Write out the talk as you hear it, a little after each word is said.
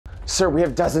Sir, we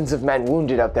have dozens of men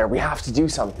wounded out there. We have to do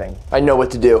something. I know what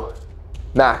to do.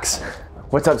 Max.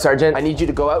 What's up, Sergeant? I need you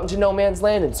to go out into no man's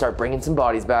land and start bringing some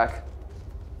bodies back.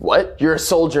 What? You're a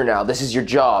soldier now. This is your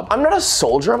job. I'm not a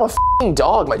soldier. I'm a f***ing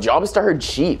dog. My job is to herd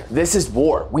sheep. This is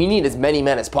war. We need as many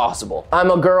men as possible. I'm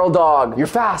a girl dog. You're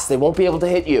fast. They won't be able to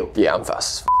hit you. Yeah, I'm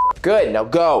fast as f***. Good. Now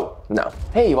go. No.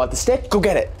 Hey, you want the stick? Go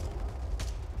get it.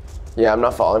 Yeah, I'm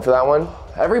not falling for that one.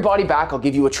 Everybody back. I'll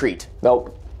give you a treat.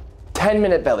 Nope.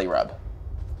 10-minute belly rub.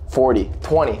 40,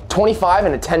 20, 25,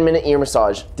 and a 10-minute ear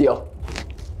massage. Deal.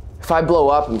 If I blow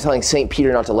up, I'm telling St.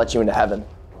 Peter not to let you into heaven.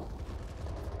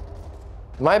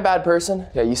 Am I a bad person?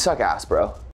 Yeah, you suck ass, bro.